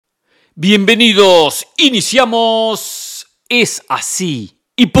Bienvenidos, iniciamos Es Así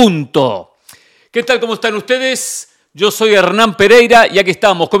y Punto. ¿Qué tal, cómo están ustedes? Yo soy Hernán Pereyra y aquí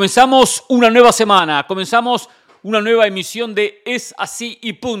estamos. Comenzamos una nueva semana, comenzamos una nueva emisión de Es Así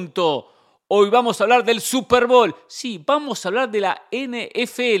y Punto. Hoy vamos a hablar del Super Bowl. Sí, vamos a hablar de la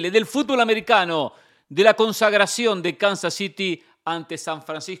NFL, del fútbol americano, de la consagración de Kansas City ante San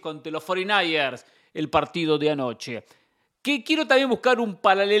Francisco, ante los 49ers, el partido de anoche. Que quiero también buscar un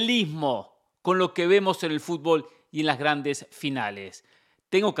paralelismo con lo que vemos en el fútbol y en las grandes finales.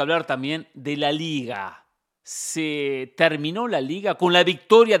 Tengo que hablar también de la Liga. Se terminó la Liga con la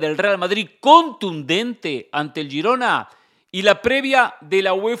victoria del Real Madrid contundente ante el Girona y la previa de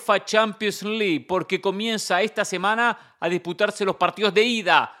la UEFA Champions League, porque comienza esta semana a disputarse los partidos de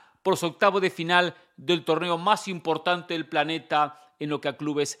ida por los octavos de final del torneo más importante del planeta en lo que a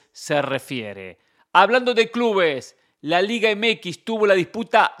clubes se refiere. Hablando de clubes, la Liga MX tuvo la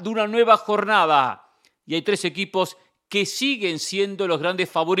disputa de una nueva jornada y hay tres equipos que siguen siendo los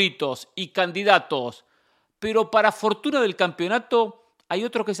grandes favoritos y candidatos, pero para fortuna del campeonato hay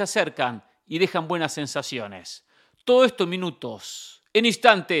otros que se acercan y dejan buenas sensaciones. Todo esto en minutos, en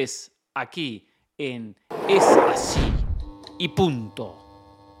instantes, aquí en Es Así y Punto.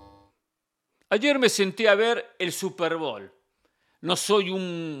 Ayer me senté a ver el Super Bowl. No soy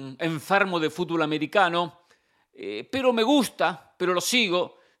un enfermo de fútbol americano, pero me gusta, pero lo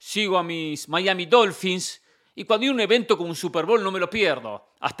sigo a mis Miami Dolphins y cuando hay un evento como un Super Bowl no me lo pierdo.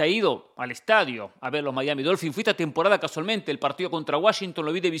 Hasta he ido al estadio a ver los Miami Dolphins. Fui esta temporada casualmente, el partido contra Washington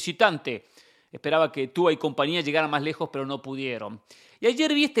lo vi de visitante. Esperaba que Tua y compañía llegaran más lejos, pero no pudieron. Y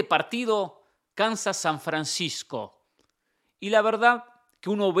ayer vi este partido Kansas-San Francisco y la verdad que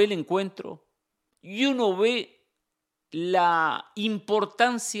uno ve el encuentro y uno ve la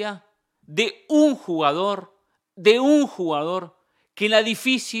importancia de un jugador que en la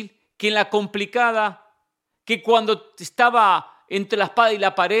difícil, que en la complicada, que cuando estaba entre la espada y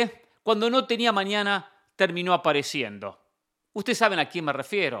la pared, cuando no tenía mañana, terminó apareciendo. Ustedes saben a quién me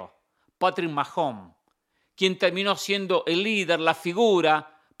refiero, Patrick Mahomes, quien terminó siendo el líder, la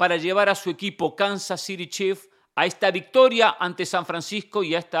figura, para llevar a su equipo Kansas City Chiefs a esta victoria ante San Francisco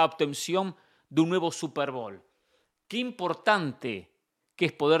y a esta obtención de un nuevo Super Bowl. Qué importante que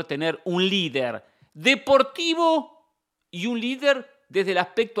es poder tener un líder deportivo y un líder desde el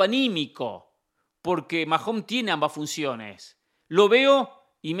aspecto anímico, porque Mahomes tiene ambas funciones. Lo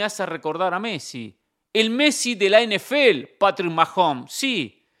veo y me hace recordar a Messi. El Messi de la NFL, Patrick Mahomes,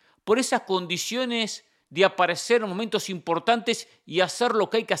 sí, por esas condiciones de aparecer en momentos importantes y hacer lo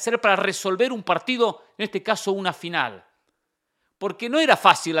que hay que hacer para resolver un partido, en este caso una final. Porque no era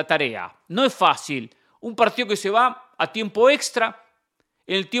fácil la tarea, no es fácil. Un partido que se va a tiempo extra.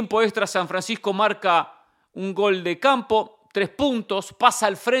 En el tiempo extra San Francisco marca un gol de campo, 3 puntos, pasa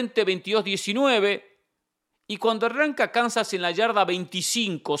al frente 22-19 y cuando arranca Kansas en la yarda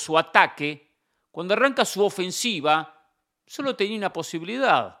 25 su ataque, cuando arranca su ofensiva, solo tenía una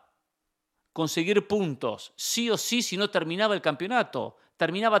posibilidad, conseguir puntos, sí o sí, si no terminaba el campeonato,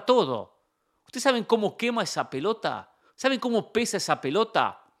 terminaba todo. ¿Ustedes saben cómo quema esa pelota? ¿Saben cómo pesa esa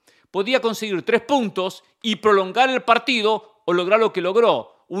pelota? Podía conseguir 3 puntos y prolongar el partido o lograr lo que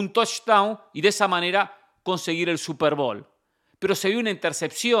logró, un touchdown y de esa manera conseguir el Super Bowl. Pero se vio una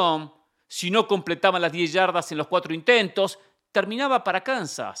intercepción, si no completaban las 10 yardas en los 4 intentos, terminaba para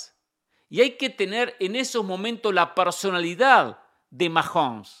Kansas. Y hay que tener en esos momentos la personalidad de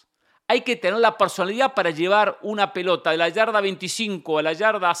Mahomes. Hay que tener la personalidad para llevar una pelota de la yarda 25 a la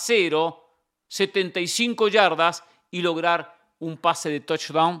yarda 0, 75 yardas y lograr un pase de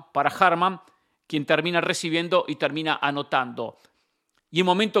touchdown para Harman, quien termina recibiendo y termina anotando. Y en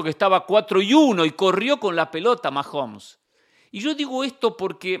momento que estaba 4-1 y corrió con la pelota Mahomes. Y yo digo esto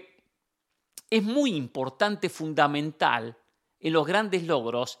porque es muy importante, fundamental, en los grandes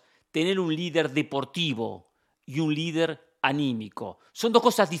logros, tener un líder deportivo y un líder anímico. Son dos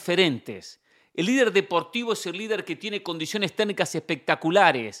cosas diferentes. El líder deportivo es el líder que tiene condiciones técnicas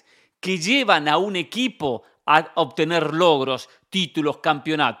espectaculares, que llevan a un equipo a obtener logros, títulos,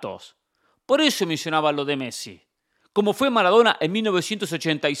 campeonatos. Por eso mencionaba lo de Messi. Como fue Maradona en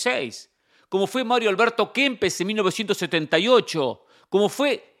 1986, como fue Mario Alberto Kempes en 1978, como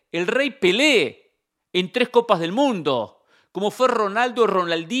fue el Rey Pelé en 3 Copas del Mundo, como fue Ronaldo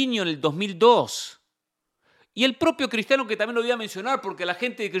Ronaldinho en el 2002. Y el propio Cristiano, que también lo voy a mencionar porque la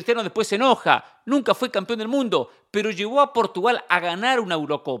gente de Cristiano después se enoja, nunca fue campeón del mundo, pero llevó a Portugal a ganar una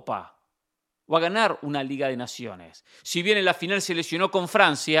Eurocopa o a ganar una Liga de Naciones. Si bien en la final se lesionó con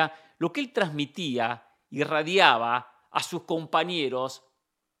Francia, lo que él transmitía, irradiaba a sus compañeros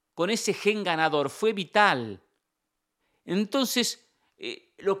con ese gen ganador fue vital. Entonces,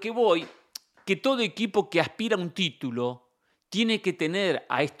 lo que voy, que todo equipo que aspira a un título tiene que tener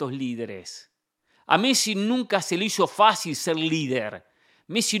a estos líderes. A Messi nunca se le hizo fácil ser líder.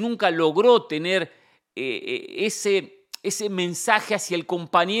 Messi nunca logró tener ese mensaje hacia el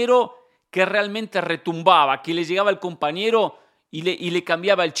compañero que realmente retumbaba, que le llegaba al compañero y le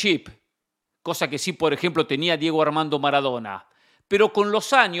cambiaba el chip. Cosa que sí, por ejemplo, tenía Diego Armando Maradona. Pero con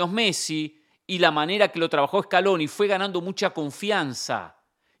los años, Messi y la manera que lo trabajó Scaloni fue ganando mucha confianza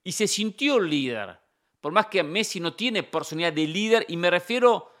y se sintió líder. Por más que Messi no tiene personalidad de líder, y me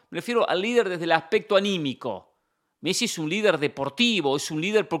refiero al líder desde el aspecto anímico. Messi es un líder deportivo, es un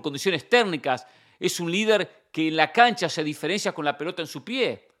líder por condiciones técnicas, es un líder que en la cancha se diferencia con la pelota en su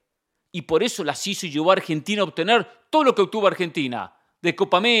pie. Y por eso las hizo y llevó a Argentina a obtener todo lo que obtuvo Argentina, de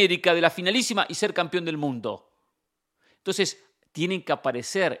Copa América, de la finalísima y ser campeón del mundo. Entonces, tienen que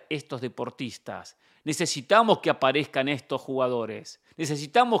aparecer estos deportistas. Necesitamos que aparezcan estos jugadores.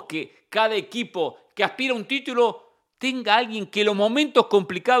 Necesitamos que cada equipo que aspira a un título tenga a alguien que en los momentos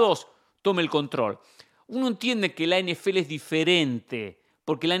complicados tome el control. Uno entiende que la NFL es diferente,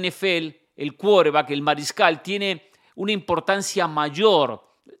 porque la NFL, el quarterback, el mariscal, tiene una importancia mayor.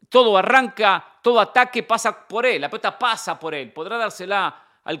 Todo arranca, todo ataque pasa por él, la pelota pasa por él. Podrá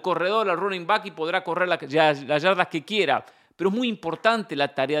dársela al corredor, al running back y podrá correr las yardas que quiera. Pero es muy importante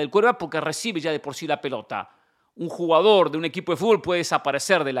la tarea del quarterback porque recibe ya de por sí la pelota. Un jugador de un equipo de fútbol puede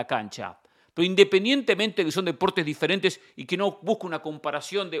desaparecer de la cancha. Pero independientemente de que son deportes diferentes y que no busco una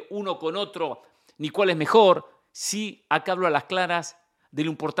comparación de uno con otro ni cuál es mejor, sí acá hablo a las claras de la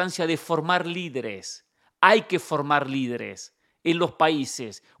importancia de formar líderes. Hay que formar líderes en los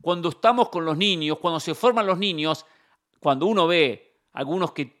países. Cuando estamos con los niños, cuando se forman los niños, cuando uno ve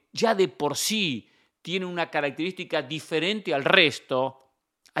algunos que ya de por sí tienen una característica diferente al resto,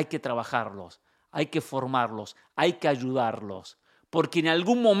 hay que trabajarlos, hay que formarlos, hay que ayudarlos, porque en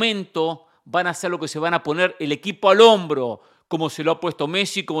algún momento van a hacer lo que se van a poner el equipo al hombro, como se lo ha puesto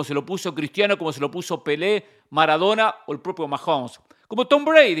Messi, como se lo puso Cristiano, como se lo puso Pelé, Maradona o el propio Mahomes, como Tom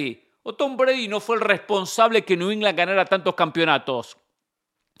Brady. O Tom Brady no fue el responsable que New England ganara tantos campeonatos.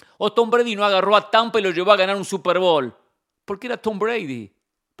 O Tom Brady no agarró a Tampa y lo llevó a ganar un Super Bowl. Porque era Tom Brady.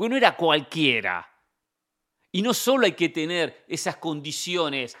 Porque no era cualquiera. Y no solo hay que tener esas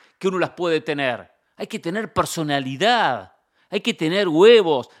condiciones que uno las puede tener. Hay que tener personalidad. Hay que tener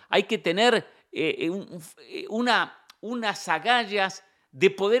huevos. Hay que tener unas agallas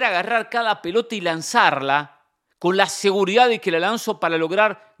de poder agarrar cada pelota y lanzarla con la seguridad de que la lanzo para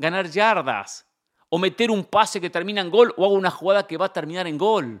lograr ganar yardas, o meter un pase que termina en gol, o hago una jugada que va a terminar en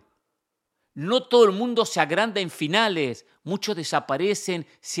gol. No todo el mundo se agranda en finales, muchos desaparecen,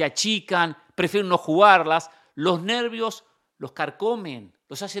 se achican, prefieren no jugarlas. Los nervios los carcomen,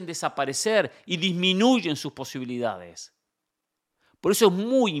 los hacen desaparecer y disminuyen sus posibilidades. Por eso es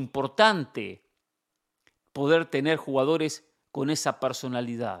muy importante poder tener jugadores con esa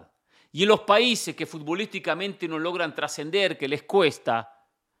personalidad. Y en los países que futbolísticamente no logran trascender, que les cuesta,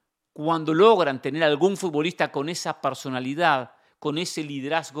 cuando logran tener algún futbolista con esa personalidad, con ese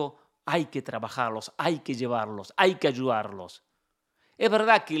liderazgo, hay que trabajarlos, hay que llevarlos, hay que ayudarlos. Es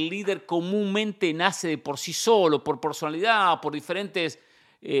verdad que el líder comúnmente nace de por sí solo, por personalidad, por diferentes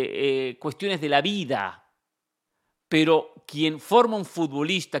cuestiones de la vida. Pero quien forma un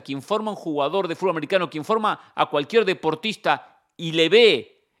futbolista, quien forma un jugador de fútbol americano, quien forma a cualquier deportista y le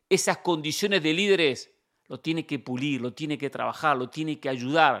ve esas condiciones de líderes, lo tiene que pulir, lo tiene que trabajar, lo tiene que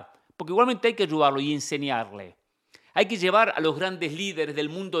ayudar. Porque igualmente hay que ayudarlo y enseñarle. Hay que llevar a los grandes líderes del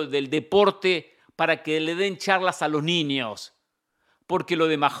mundo del deporte para que le den charlas a los niños. Porque lo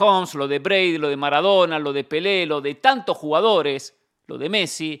de Mahomes, lo de Brady, lo de Maradona, lo de Pelé, lo de tantos jugadores, lo de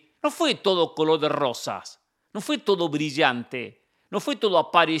Messi, no fue todo color de rosas. No fue todo brillante. No fue todo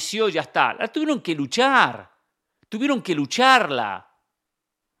apareció y ya está. La tuvieron que luchar. Tuvieron que lucharla.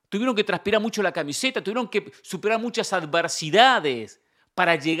 Tuvieron que transpirar mucho la camiseta, tuvieron que superar muchas adversidades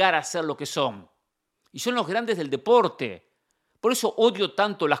para llegar a ser lo que son. Y son los grandes del deporte. Por eso odio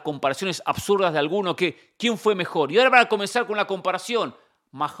tanto las comparaciones absurdas de algunos que ¿quién fue mejor? Y ahora van a comenzar con la comparación.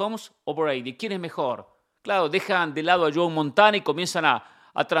 ¿Mahomes o Brady? ¿Quién es mejor? Claro, dejan de lado a Joe Montana y comienzan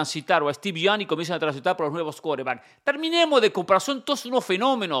a transitar, o a Steve Young y comienzan a transitar por los nuevos quarterbacks. Terminemos de comparar, son todos unos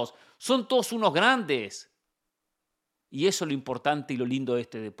fenómenos, son todos unos grandes. Y eso es lo importante y lo lindo de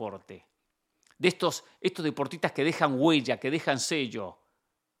este deporte. De estos deportistas que dejan huella, que dejan sello.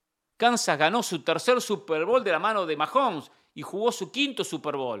 Kansas ganó su tercer Super Bowl de la mano de Mahomes y jugó su quinto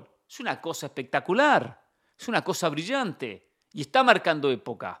Super Bowl. Es una cosa espectacular, es una cosa brillante y está marcando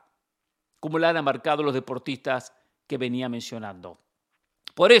época, como la han marcado los deportistas que venía mencionando.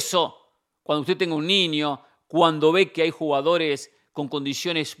 Por eso, cuando usted tenga un niño, cuando ve que hay jugadores con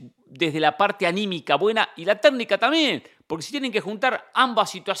condiciones desde la parte anímica buena y la técnica también, porque se tienen que juntar ambas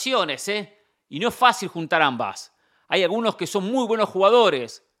situaciones, y no es fácil juntar ambas. Hay algunos que son muy buenos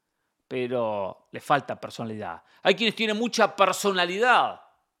jugadores, pero les falta personalidad. Hay quienes tienen mucha personalidad,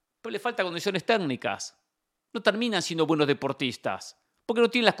 pero les falta condiciones técnicas. No terminan siendo buenos deportistas, porque no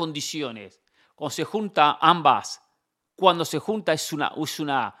tienen las condiciones. Cuando se junta ambas, es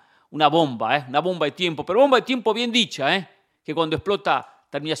una bomba, una bomba de tiempo, pero bomba de tiempo bien dicha, que cuando explota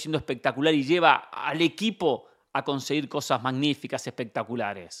termina siendo espectacular y lleva al equipo a conseguir cosas magníficas,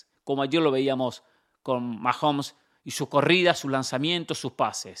 espectaculares, como ayer lo veíamos con Mahomes y sus corridas, sus lanzamientos, sus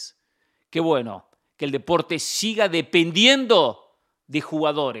pases. Qué bueno que el deporte siga dependiendo de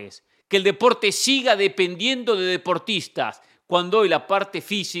jugadores, que el deporte siga dependiendo de deportistas, cuando hoy la parte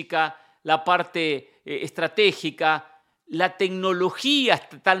física, la parte estratégica, la tecnología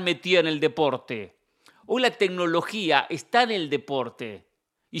está tan metida en el deporte. Hoy la tecnología está en el deporte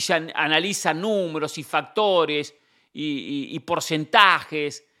y se analiza números y factores y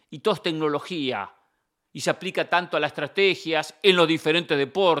porcentajes y todo es tecnología. Y se aplica tanto a las estrategias en los diferentes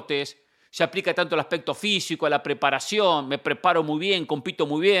deportes, se aplica tanto al aspecto físico, a la preparación, me preparo muy bien, compito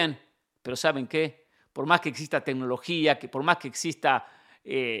muy bien. Pero ¿saben qué? Por más que exista tecnología, por más que exista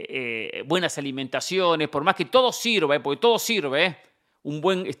buenas alimentaciones, por más que todo sirva, porque todo sirve, un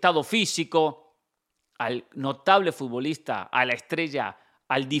buen estado físico, al notable futbolista, a la estrella,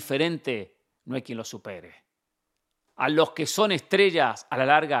 al diferente, no hay quien lo supere. A los que son estrellas, a la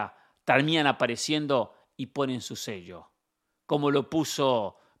larga, terminan apareciendo y ponen su sello. Como lo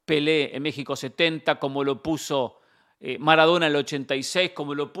puso Pelé en México 70, como lo puso Maradona en el 86,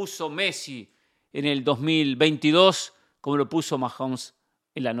 como lo puso Messi en el 2022, como lo puso Mahomes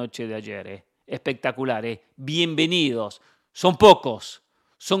en la noche de ayer. Espectacular, Bienvenidos. Son pocos,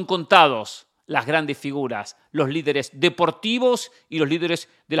 son contados las grandes figuras, los líderes deportivos y los líderes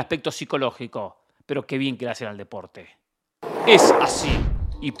del aspecto psicológico. Pero qué bien que le hacen al deporte. Es así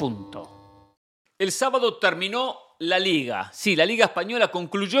y punto. El sábado terminó la Liga. Sí, la Liga Española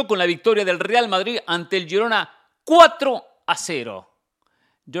concluyó con la victoria del Real Madrid ante el Girona 4-0.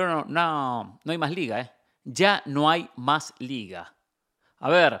 No hay más Liga, Ya no hay más Liga. A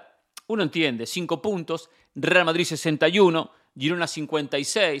ver, uno entiende, 5 puntos, Real Madrid 61, Girona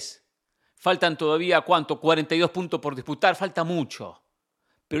 56. Faltan todavía, ¿cuánto? 42 puntos por disputar, falta mucho.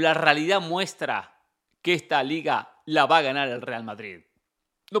 Pero la realidad muestra que esta liga la va a ganar el Real Madrid.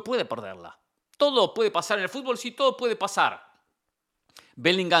 No puede perderla. Todo puede pasar en el fútbol, sí, todo puede pasar.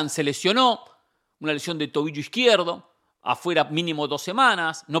 Bellingham se lesionó, una lesión de tobillo izquierdo, afuera mínimo 2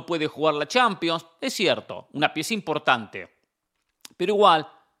 semanas, no puede jugar la Champions, es cierto, una pieza importante. Pero igual,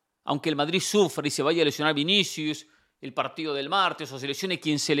 aunque el Madrid sufra y se vaya a lesionar Vinicius, el partido del martes, o se lesione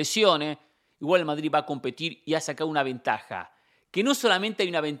quien se lesione, igual el Madrid va a competir y ha sacado una ventaja. Que no solamente hay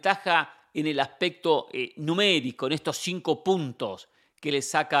una ventaja en el aspecto numérico, en estos 5 puntos que le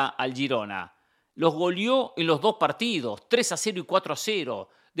saca al Girona. Los goleó en los 2 partidos, 3-0 y 4-0.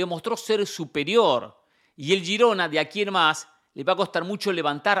 Demostró ser superior. Y el Girona, de aquí en más, le va a costar mucho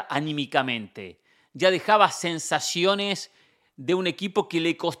levantar anímicamente. Ya dejaba sensaciones de un equipo que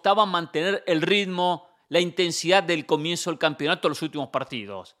le costaba mantener el ritmo, la intensidad del comienzo del campeonato en los últimos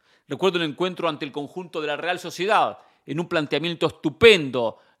partidos. Recuerdo el encuentro ante el conjunto de la Real Sociedad, en un planteamiento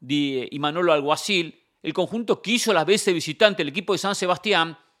estupendo de Imanolo Alguacil, el conjunto que hizo las veces visitante, el equipo de San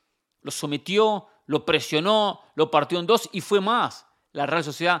Sebastián, lo sometió, lo presionó, lo partió en 2 y fue más la Real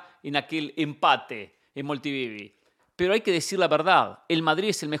Sociedad en aquel empate en Montilivi. Pero hay que decir la verdad, el Madrid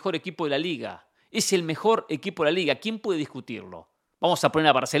es el mejor equipo de la Liga, es el mejor equipo de la Liga, ¿quién puede discutirlo? ¿Vamos a poner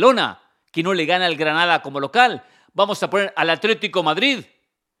a Barcelona, que no le gana al Granada como local? ¿Vamos a poner al Atlético Madrid,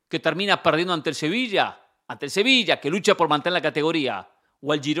 que termina perdiendo ante el Sevilla, que lucha por mantener la categoría?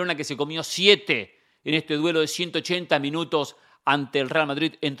 ¿O al Girona, que se comió 7 en este duelo de 180 minutos ante el Real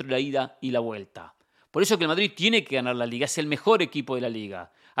Madrid entre la ida y la vuelta? Por eso que el Madrid tiene que ganar la Liga, es el mejor equipo de la Liga.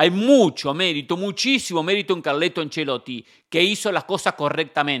 Hay mucho mérito, muchísimo mérito en Carleto Ancelotti, que hizo las cosas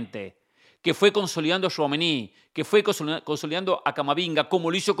correctamente, que fue consolidando a Tchouaméni, que fue consolidando a Camavinga, como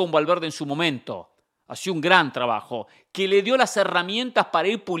lo hizo con Valverde en su momento. Ha sido un gran trabajo, que le dio las herramientas para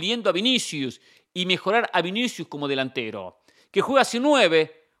ir puliendo a Vinicius y mejorar a Vinicius como delantero. Que juega sin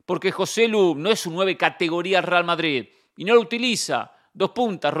 9, porque José Lu no es un 9 categoría Real Madrid, y no lo utiliza. 2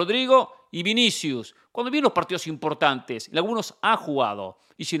 puntas, Rodrigo y Vinicius. Cuando vienen los partidos importantes, en algunos ha jugado,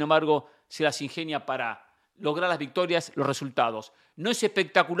 y sin embargo se las ingenia para lograr las victorias, los resultados. ¿No es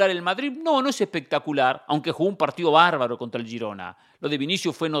espectacular el Madrid? No, no es espectacular, aunque jugó un partido bárbaro contra el Girona. Lo de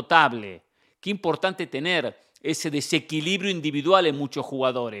Vinicius fue notable. Qué importante tener ese desequilibrio individual en muchos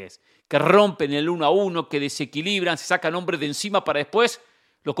jugadores, que rompen el 1-1, que desequilibran, se sacan hombres de encima para después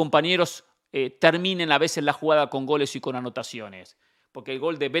los compañeros terminen a veces la jugada con goles y con anotaciones. Porque el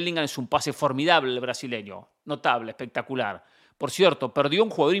gol de Bellingham es un pase formidable, el brasileño, notable, espectacular. Por cierto, perdió un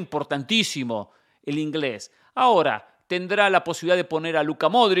jugador importantísimo, el inglés. Ahora tendrá la posibilidad de poner a Luka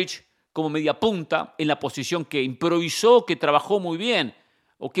Modric como media punta en la posición que improvisó, que trabajó muy bien,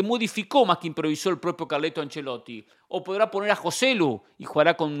 o que modificó más que improvisó el propio Carleto Ancelotti. O podrá poner a Joselu y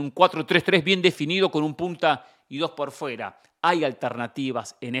jugará con un 4-3-3 bien definido, con un punta y dos por fuera. Hay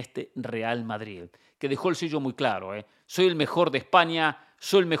alternativas en este Real Madrid, que dejó el sello muy claro. Soy el mejor de España,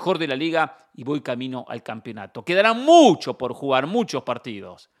 soy el mejor de la Liga y voy camino al campeonato. Quedará mucho por jugar, muchos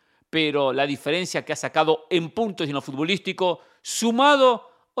partidos, pero la diferencia que ha sacado en puntos y en lo futbolístico, sumado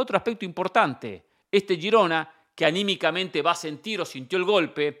otro aspecto importante. Este Girona, que anímicamente va a sentir o sintió el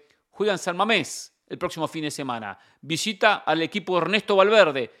golpe, juega en San Mamés el próximo fin de semana. Visita al equipo de Ernesto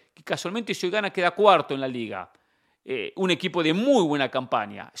Valverde, que casualmente si hoy gana queda cuarto en la Liga. Un equipo de muy buena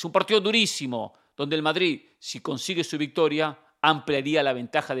campaña. Es un partido durísimo, donde el Madrid, si consigue su victoria, ampliaría la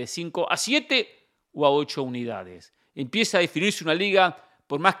ventaja de 5 a 7 o a 8 unidades. Empieza a definirse una liga,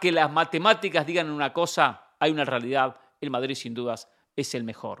 por más que las matemáticas digan una cosa, hay una realidad. El Madrid, sin dudas, es el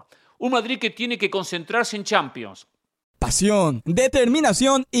mejor. Un Madrid que tiene que concentrarse en Champions. Pasión,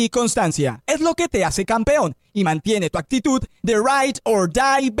 determinación y constancia es lo que te hace campeón y mantiene tu actitud de ride or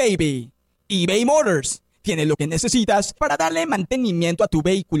die, baby. eBay Motors tiene lo que necesitas para darle mantenimiento a tu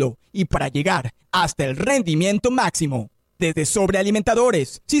vehículo y para llegar hasta el rendimiento máximo. Desde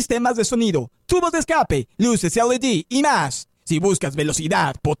sobrealimentadores, sistemas de sonido, tubos de escape, luces LED y más. Si buscas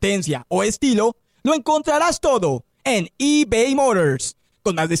velocidad, potencia o estilo, lo encontrarás todo en eBay Motors.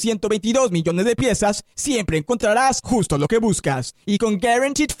 Con más de 122 millones de piezas, siempre encontrarás justo lo que buscas. Y con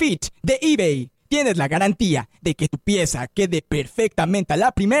Guaranteed Fit de eBay, tienes la garantía de que tu pieza quede perfectamente a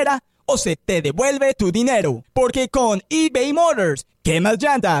la primera o se te devuelve tu dinero. Porque con eBay Motors, quemas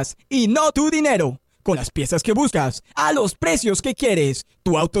llantas y no tu dinero. Con las piezas que buscas, a los precios que quieres,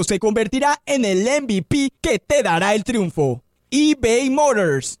 tu auto se convertirá en el MVP que te dará el triunfo. eBay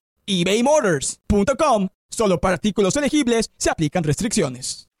Motors. ebaymotors.com. Solo para artículos elegibles se aplican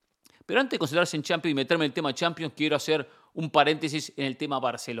restricciones. Pero antes de concentrarse en Champions y meterme en el tema Champions, quiero hacer un paréntesis en el tema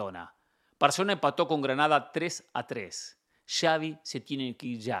Barcelona. Barcelona empató con Granada 3-3. Xavi se tiene que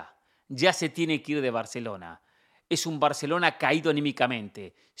ir ya. Ya se tiene que ir de Barcelona. Es un Barcelona caído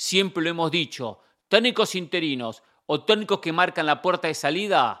anímicamente. Siempre lo hemos dicho. Técnicos interinos o técnicos que marcan la puerta de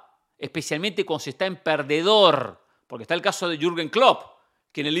salida, especialmente cuando se está en perdedor, porque está el caso de Jürgen Klopp,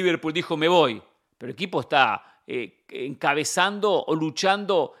 que en el Liverpool dijo me voy, pero el equipo está encabezando o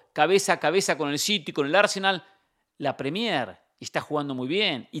luchando cabeza a cabeza con el City, con el Arsenal, la Premier, y está jugando muy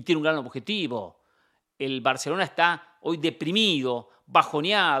bien y tiene un gran objetivo. El Barcelona está hoy deprimido,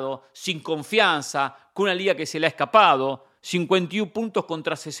 bajoneado, sin confianza, con una liga que se le ha escapado, 51 puntos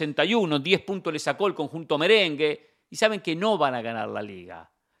contra 61, 10 puntos le sacó el conjunto merengue, y saben que no van a ganar la liga.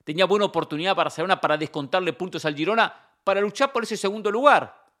 Tenía buena oportunidad Barcelona para descontarle puntos al Girona, para luchar por ese segundo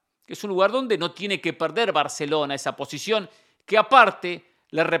lugar, que es un lugar donde no tiene que perder Barcelona esa posición, que aparte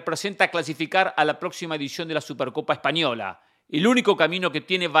le representa clasificar a la próxima edición de la Supercopa Española. El único camino que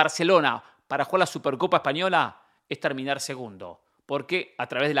tiene Barcelona para jugar la Supercopa Española es terminar segundo, porque a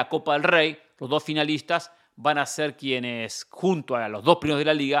través de la Copa del Rey, los dos finalistas van a ser quienes, junto a los dos primeros de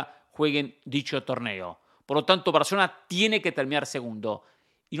la Liga, jueguen dicho torneo. Por lo tanto, Barcelona tiene que terminar segundo.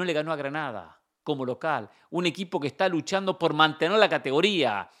 Y no le ganó a Granada como local. Un equipo que está luchando por mantener la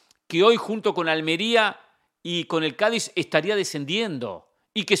categoría, que hoy junto con Almería y con el Cádiz estaría descendiendo.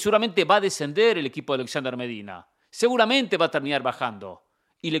 Y que seguramente va a descender el equipo de Alexander Medina. Seguramente va a terminar bajando.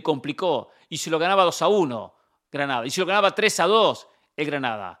 Y le complicó. Y se lo ganaba 2-1 Granada. Y se lo ganaba 3-2 el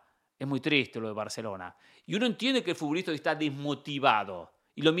Granada. Es muy triste lo de Barcelona. Y uno entiende que el futbolista está desmotivado.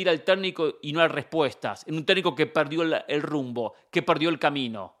 Y lo mira el técnico y no hay respuestas. En un técnico que perdió el rumbo, que perdió el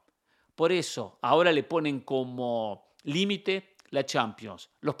camino. Por eso, ahora le ponen como límite la Champions,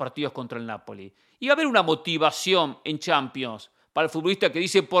 los partidos contra el Napoli. Y va a haber una motivación en Champions para el futbolista que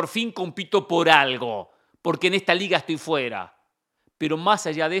dice, por fin compito por algo, porque en esta liga estoy fuera. Pero más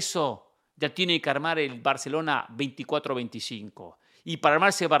allá de eso, ya tiene que armar el Barcelona 24-25. Y para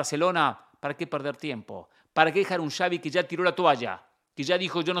armarse Barcelona, ¿para qué perder tiempo? ¿Para qué dejar un Xavi que ya tiró la toalla? Que ya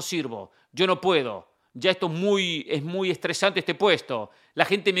dijo, yo no sirvo, yo no puedo. Ya esto es muy estresante este puesto. La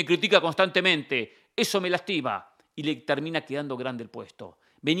gente me critica constantemente. Eso me lastima. Y le termina quedando grande el puesto.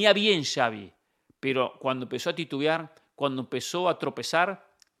 Venía bien Xavi, pero cuando empezó a titubear, cuando empezó a tropezar,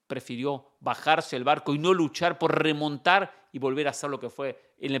 prefirió bajarse el barco y no luchar por remontar y volver a hacer lo que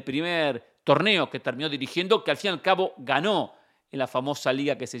fue en el primer torneo que terminó dirigiendo, que al fin y al cabo ganó en la famosa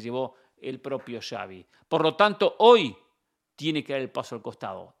liga que se llevó el propio Xavi. Por lo tanto, hoy tiene que dar el paso al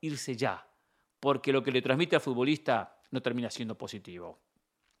costado, irse ya, porque lo que le transmite al futbolista no termina siendo positivo.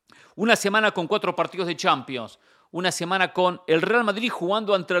 Una semana con 4 partidos de Champions, una semana con el Real Madrid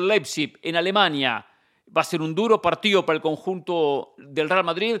jugando ante el Leipzig en Alemania. Va a ser un duro partido para el conjunto del Real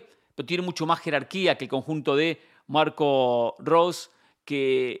Madrid, pero tiene mucho más jerarquía que el conjunto de Marco Rose,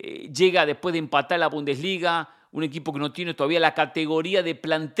 que llega después de empatar la Bundesliga, un equipo que no tiene todavía la categoría de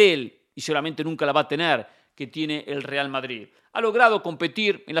plantel, y seguramente nunca la va a tener, que tiene el Real Madrid. Ha logrado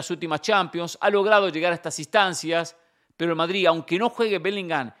competir en las últimas Champions, ha logrado llegar a estas instancias, pero el Madrid, aunque no juegue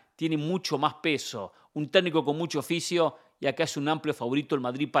Bellingham, tiene mucho más peso, un técnico con mucho oficio, y acá es un amplio favorito el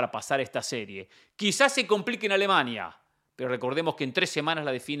Madrid para pasar esta serie. Quizás se complique en Alemania, pero recordemos que en 3 semanas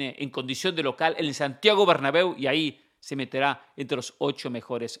la define en condición de local en el Santiago Bernabéu y ahí se meterá entre los 8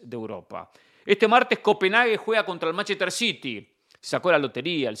 mejores de Europa. Este martes Copenhague juega contra el Manchester City. Se sacó la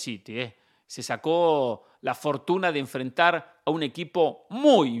lotería el City, Se sacó la fortuna de enfrentar a un equipo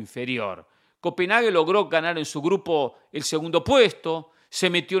muy inferior. Copenhague logró ganar en su grupo el segundo puesto, se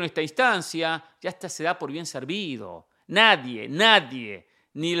metió en esta instancia, ya hasta se da por bien servido. Nadie,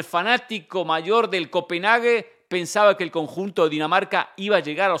 ni el fanático mayor del Copenhague pensaba que el conjunto de Dinamarca iba a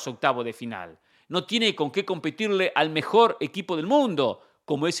llegar a los octavos de final. No tiene con qué competirle al mejor equipo del mundo,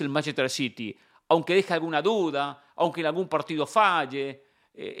 como es el Manchester City, aunque deje alguna duda, aunque en algún partido falle.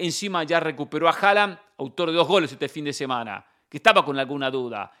 Encima ya recuperó a Haaland, autor de 2 goles este fin de semana, que estaba con alguna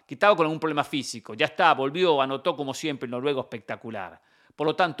duda, que estaba con algún problema físico. Ya está, volvió, anotó como siempre el noruego espectacular. Por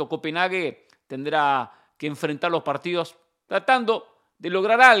lo tanto, Copenhague tendrá que enfrentar los partidos tratando de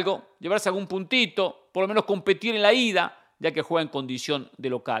lograr algo, llevarse algún puntito, por lo menos competir en la ida, ya que juega en condición de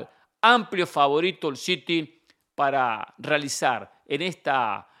local. Amplio favorito el City para realizar en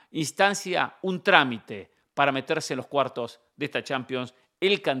esta instancia un trámite para meterse en los cuartos de esta Champions,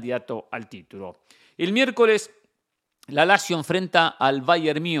 el candidato al título. El miércoles, la Lazio enfrenta al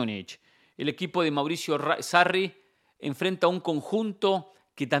Bayern Múnich. El equipo de Mauricio Sarri enfrenta a un conjunto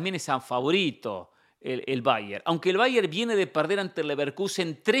que también es favorito, el Bayern. Aunque el Bayern viene de perder ante el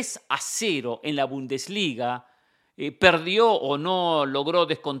Leverkusen 3-0 en la Bundesliga, perdió o no logró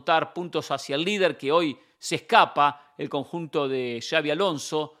descontar puntos hacia el líder, que hoy se escapa, el conjunto de Xabi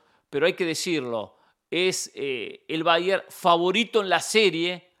Alonso, pero hay que decirlo, es el Bayern favorito en la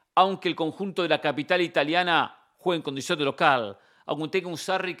serie, aunque el conjunto de la capital italiana juega en condición de local. Aunque tenga un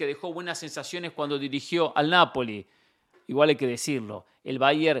Sarri que dejó buenas sensaciones cuando dirigió al Napoli. Igual hay que decirlo, el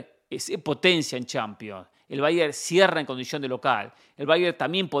Bayern es potencia en Champions. El Bayern cierra en condición de local. El Bayern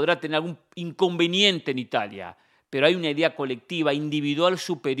también podrá tener algún inconveniente en Italia, pero hay una idea colectiva, individual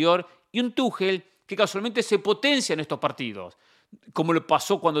superior y un Tuchel que casualmente se potencia en estos partidos, como le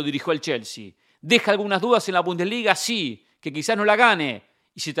pasó cuando dirigió al Chelsea. ¿Deja algunas dudas en la Bundesliga? Sí, que quizás no la gane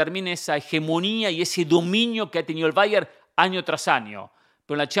y se termine esa hegemonía y ese dominio que ha tenido el Bayern año tras año.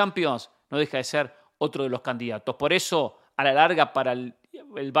 Pero en la Champions no deja de ser otro de los candidatos. Por eso, a la larga, para el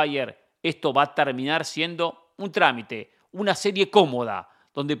Bayern, esto va a terminar siendo un trámite, una serie cómoda,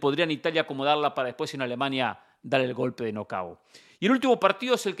 donde podría en Italia acomodarla para después en Alemania dar el golpe de knockout. Y el último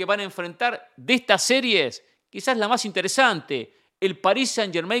partido es el que van a enfrentar de estas series, quizás la más interesante, el Paris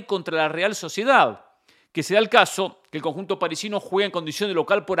Saint-Germain contra la Real Sociedad, que se da el caso que el conjunto parisino juega en condición de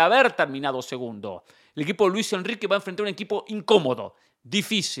local por haber terminado segundo. El equipo de Luis Enrique va a enfrentar un equipo incómodo,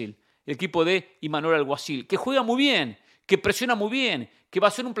 difícil, el equipo de Imanol Alguacil, que juega muy bien, que presiona muy bien, que va a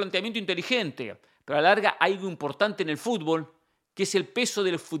hacer un planteamiento inteligente, pero a la larga hay algo importante en el fútbol, que es el peso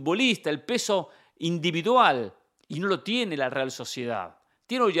del futbolista, el peso individual, y no lo tiene la Real Sociedad.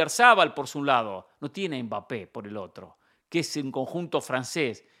 Tiene a Oyarzabal por su lado, no tiene a Mbappé por el otro, que es un conjunto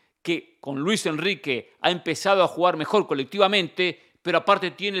francés que con Luis Enrique ha empezado a jugar mejor colectivamente, pero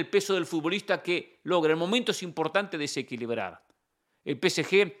aparte tiene el peso del futbolista que logra en momentos importantes desequilibrar. El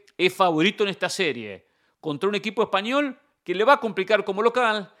PSG es favorito en esta serie contra un equipo español que le va a complicar como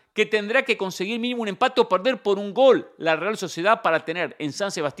local, que tendrá que conseguir mínimo un empate o perder por un gol la Real Sociedad para tener en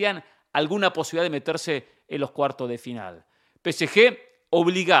San Sebastián alguna posibilidad de meterse en los cuartos de final. PSG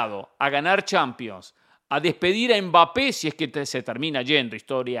obligado a ganar Champions, a despedir a Mbappé si es que se termina yendo,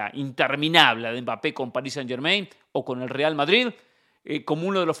 historia interminable de Mbappé con Paris Saint-Germain o con el Real Madrid, como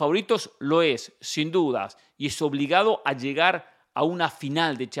uno de los favoritos, lo es, sin dudas, y es obligado a llegar a una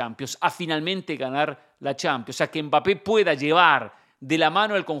final de Champions, a finalmente ganar la Champions, o sea, que Mbappé pueda llevar de la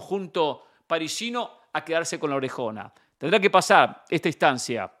mano al conjunto parisino a quedarse con la orejona. Tendrá que pasar esta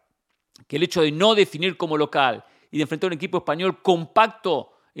instancia, que el hecho de no definir como local y de enfrentar a un equipo español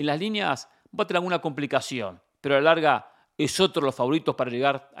compacto en las líneas va a tener alguna complicación, pero a la larga es otro de los favoritos para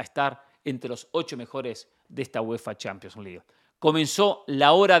llegar a estar entre los 8 mejores de esta UEFA Champions League. Comenzó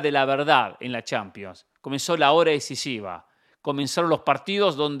la hora de la verdad en la Champions. Comenzó la hora decisiva. Comenzaron los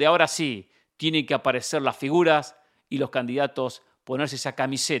partidos donde ahora sí tienen que aparecer las figuras y los candidatos ponerse esa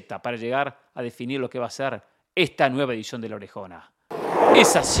camiseta para llegar a definir lo que va a ser esta nueva edición de La Orejona.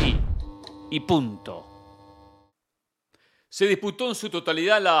 Es así y punto. Se disputó en su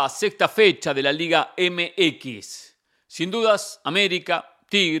totalidad la sexta fecha de la Liga MX. Sin dudas, América,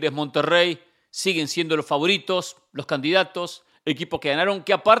 Tigres, Monterrey siguen siendo los favoritos, los candidatos, equipos que ganaron,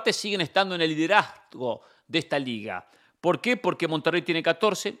 que aparte siguen estando en el liderazgo de esta liga. ¿Por qué? Porque Monterrey tiene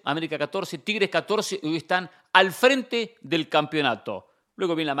 14, América 14, Tigres 14 y hoy están al frente del campeonato.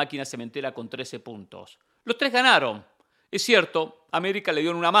 Luego viene la máquina cementera con 13 puntos. Los 3 ganaron. Es cierto, América le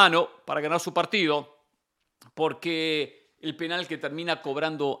dio una mano para ganar su partido porque el penal que termina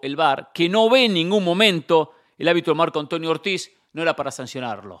cobrando el VAR, que no ve en ningún momento el árbitro Marco Antonio Ortiz, no era para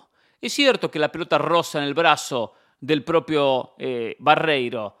sancionarlo. Es cierto que la pelota roza en el brazo del propio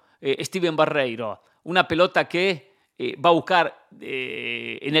Steven Barreiro, una pelota que va a buscar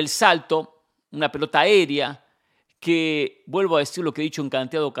en el salto, una pelota aérea, que vuelvo a decir lo que he dicho en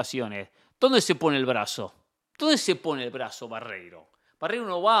cantidad de ocasiones. ¿Dónde se pone el brazo? ¿Dónde se pone el brazo Barreiro? Barreiro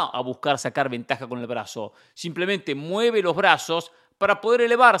no va a buscar sacar ventaja con el brazo, simplemente mueve los brazos para poder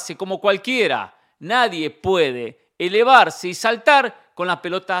elevarse como cualquiera. Nadie puede elevarse y saltar con las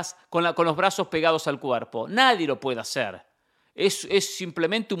pelotas, con los brazos pegados al cuerpo. Nadie lo puede hacer. Es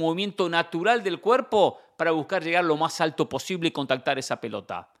simplemente un movimiento natural del cuerpo para buscar llegar lo más alto posible y contactar esa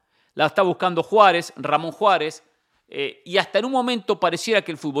pelota. La está buscando Juárez, Ramón Juárez, y hasta en un momento pareciera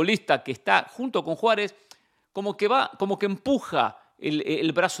que el futbolista que está junto con Juárez como que empuja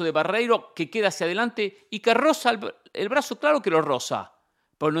el brazo de Barreiro, que queda hacia adelante y que roza el brazo, claro que lo roza,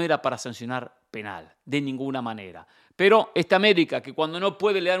 pero no era para sancionar penal, de ninguna manera. Pero esta América, que cuando no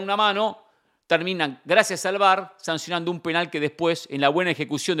puede le dan una mano, terminan, gracias al VAR, sancionando un penal que después, en la buena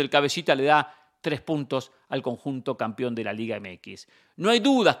ejecución del cabecita, le da 3 puntos al conjunto campeón de la Liga MX. No hay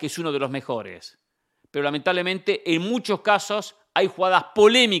dudas que es uno de los mejores, pero lamentablemente en muchos casos hay jugadas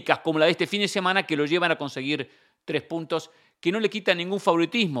polémicas como la de este fin de semana que lo llevan a conseguir 3 puntos que no le quitan ningún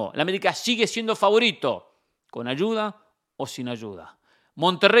favoritismo. La América sigue siendo favorito, con ayuda o sin ayuda.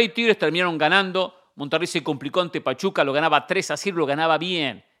 Monterrey y Tigres terminaron ganando. Monterrey se complicó ante Pachuca, lo ganaba 3-0, lo ganaba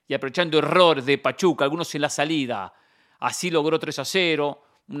bien, y aprovechando errores de Pachuca, algunos en la salida. Así logró 3-0,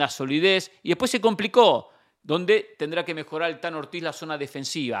 una solidez, y después se complicó, donde tendrá que mejorar el Tan Ortiz la zona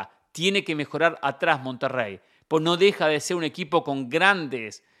defensiva. Tiene que mejorar atrás Monterrey, pues no deja de ser un equipo con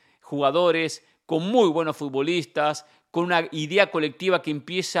grandes jugadores, con muy buenos futbolistas, con una idea colectiva que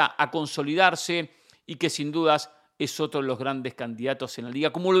empieza a consolidarse y que sin dudas es otro de los grandes candidatos en la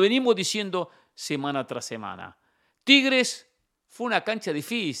liga, como lo venimos diciendo semana tras semana. Tigres fue una cancha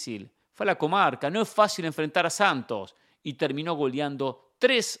difícil, fue a la comarca, no es fácil enfrentar a Santos y terminó goleando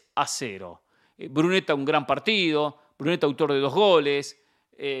 3-0. Bruneta un gran partido, Bruneta autor de 2 goles,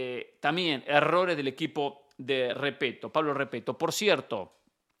 también errores del equipo de Pablo Repeto. Por cierto,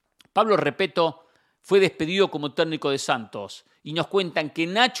 Pablo Repeto fue despedido como técnico de Santos y nos cuentan que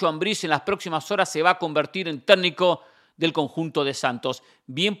Nacho Ambriz en las próximas horas se va a convertir en técnico del conjunto de Santos.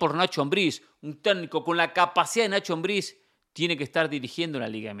 Bien por Nacho Ambriz, un técnico con la capacidad de Nacho Ambriz tiene que estar dirigiendo la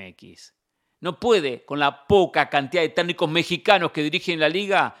Liga MX. No puede, con la poca cantidad de técnicos mexicanos que dirigen la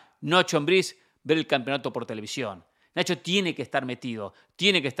Liga, Nacho Ambriz ver el campeonato por televisión. Nacho tiene que estar metido,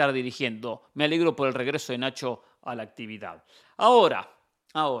 tiene que estar dirigiendo. Me alegro por el regreso de Nacho a la actividad. Ahora,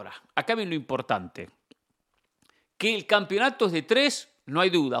 acá viene lo importante. Que el campeonato es de 3, no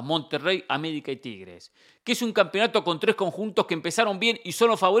hay duda, Monterrey, América y Tigres. Que es un campeonato con 3 conjuntos que empezaron bien y son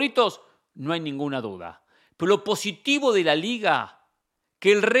los favoritos, no hay ninguna duda. Pero lo positivo de la liga,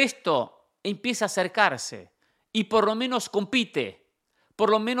 que el resto empieza a acercarse y por lo menos compite, por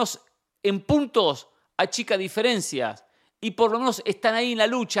lo menos en puntos achica diferencias y por lo menos están ahí en la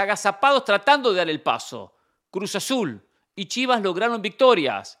lucha, agazapados tratando de dar el paso. Cruz Azul y Chivas lograron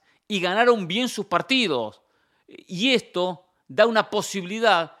victorias y ganaron bien sus partidos. Y esto da una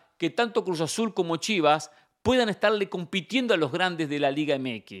posibilidad que tanto Cruz Azul como Chivas puedan estarle compitiendo a los grandes de la Liga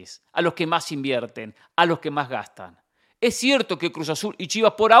MX, a los que más invierten, a los que más gastan. Es cierto que Cruz Azul y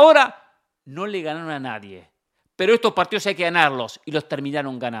Chivas por ahora no le ganaron a nadie, pero estos partidos hay que ganarlos y los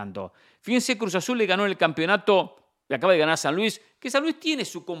terminaron ganando. Fíjense, Cruz Azul le ganó el campeonato, le acaba de ganar a San Luis, que San Luis tiene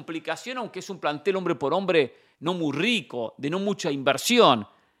su complicación, aunque es un plantel hombre por hombre no muy rico, de no mucha inversión.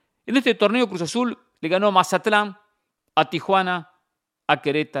 En este torneo Cruz Azul le ganó a Mazatlán, a Tijuana, a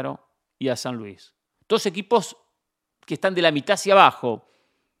Querétaro y a San Luis. 2 equipos que están de la mitad hacia abajo.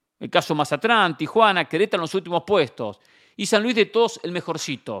 El caso Mazatlán, Tijuana, Querétaro en los últimos puestos. Y San Luis de todos el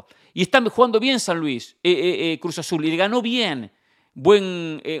mejorcito. Y está jugando bien San Luis, Cruz Azul, y le ganó bien.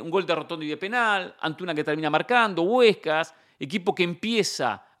 Un gol de Rotondo y de penal, Antuna que termina marcando, Huescas, equipo que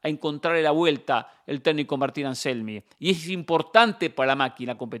empieza a encontrarle la vuelta el técnico Martín Anselmi. Y es importante para la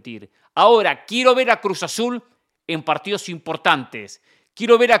máquina competir. Ahora, quiero ver a Cruz Azul en partidos importantes.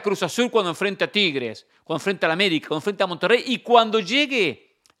 Quiero ver a Cruz Azul cuando enfrente a Tigres, cuando enfrente a la América, cuando enfrente a Monterrey y cuando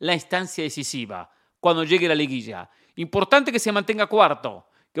llegue la instancia decisiva, cuando llegue la liguilla. Importante que se mantenga cuarto,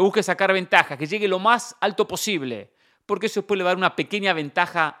 que busque sacar ventaja, que llegue lo más alto posible, porque eso después le va a dar una pequeña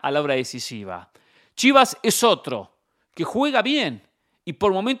ventaja a la hora decisiva. Chivas es otro, que juega bien y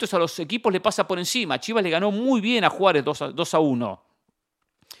por momentos a los equipos le pasa por encima. Chivas le ganó muy bien a Juárez 2-1.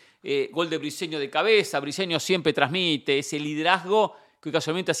 Gol de Briseño de cabeza, Briseño siempre transmite ese liderazgo que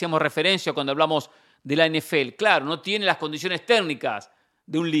casualmente hacíamos referencia cuando hablamos de la NFL. Claro, no tiene las condiciones técnicas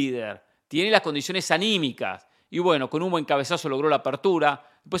de un líder, tiene las condiciones anímicas. Y bueno, con un buen cabezazo logró la apertura.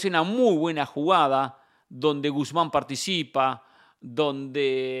 Después hay una muy buena jugada donde Guzmán participa,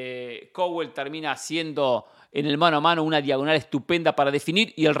 donde Cowell termina haciendo en el mano a mano una diagonal estupenda para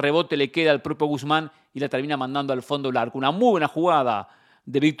definir y el rebote le queda al propio Guzmán y la termina mandando al fondo del arco. Una muy buena jugada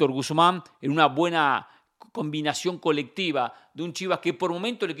de Víctor Guzmán en una buena combinación colectiva de un Chivas que por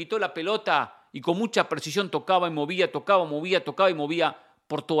momento le quitó la pelota y con mucha precisión tocaba y movía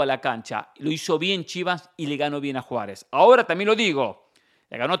por toda la cancha. Lo hizo bien Chivas y le ganó bien a Juárez. Ahora también lo digo,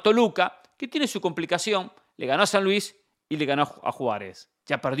 le ganó a Toluca, que tiene su complicación, le ganó a San Luis y le ganó a Juárez.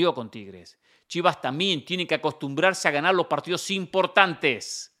 Ya perdió con Tigres. Chivas también tiene que acostumbrarse a ganar los partidos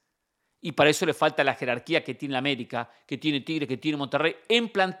importantes. Y para eso le falta la jerarquía que tiene la América, que tiene Tigres, que tiene Monterrey, en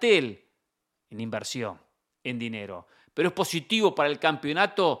plantel, en inversión, en dinero. Pero es positivo para el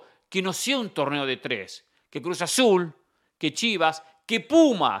campeonato que no sea un torneo de tres. Que Cruz Azul, que Chivas, que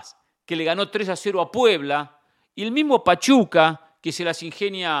Pumas, que le ganó 3-0 a Puebla, y el mismo Pachuca, que se las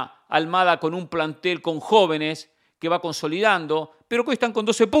ingenia Almada con un plantel con jóvenes, que va consolidando, pero que hoy están con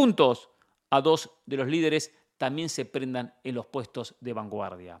 12 puntos. A 2 de los líderes también se prendan en los puestos de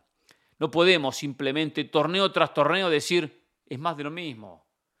vanguardia. No podemos simplemente torneo tras torneo decir, es más de lo mismo.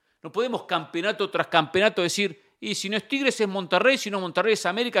 No podemos campeonato tras campeonato decir, y si no es Tigres es Monterrey, si no Monterrey es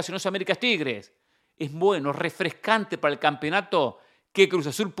América, si no es América es Tigres. Es bueno, es refrescante para el campeonato que Cruz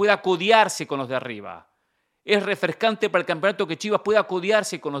Azul pueda codearse con los de arriba. Es refrescante para el campeonato que Chivas pueda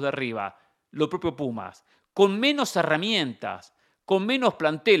codearse con los de arriba. Lo propio Pumas. Con menos herramientas, con menos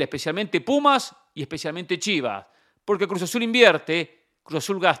plantel, especialmente Pumas y especialmente Chivas. Porque Cruz Azul invierte, Cruz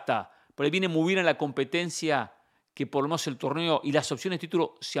Azul gasta, pero viene muy bien en la competencia que por lo menos el torneo y las opciones de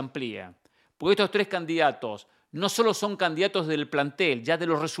título se amplían. Porque estos tres candidatos no solo son candidatos del plantel, ya de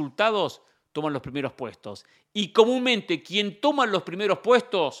los resultados toman los primeros puestos. Y comúnmente quien toma los primeros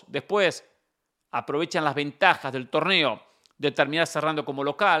puestos después aprovechan las ventajas del torneo de terminar cerrando como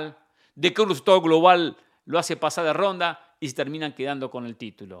local, de que un resultado global lo hace pasar de ronda y se terminan quedando con el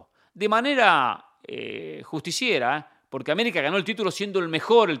título. De manera justiciera, porque América ganó el título siendo el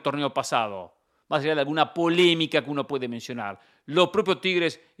mejor el torneo pasado, más allá de alguna polémica que uno puede mencionar. Los propios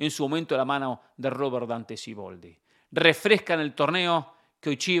Tigres en su momento a la mano de Robert Dante Siboldi. Refrescan el torneo que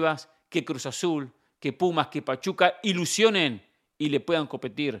hoy Chivas, que Cruz Azul, que Pumas, que Pachuca ilusionen y le puedan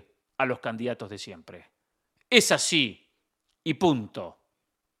competir a los candidatos de siempre. Es así y punto.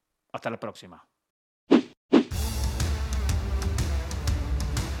 Hasta la próxima.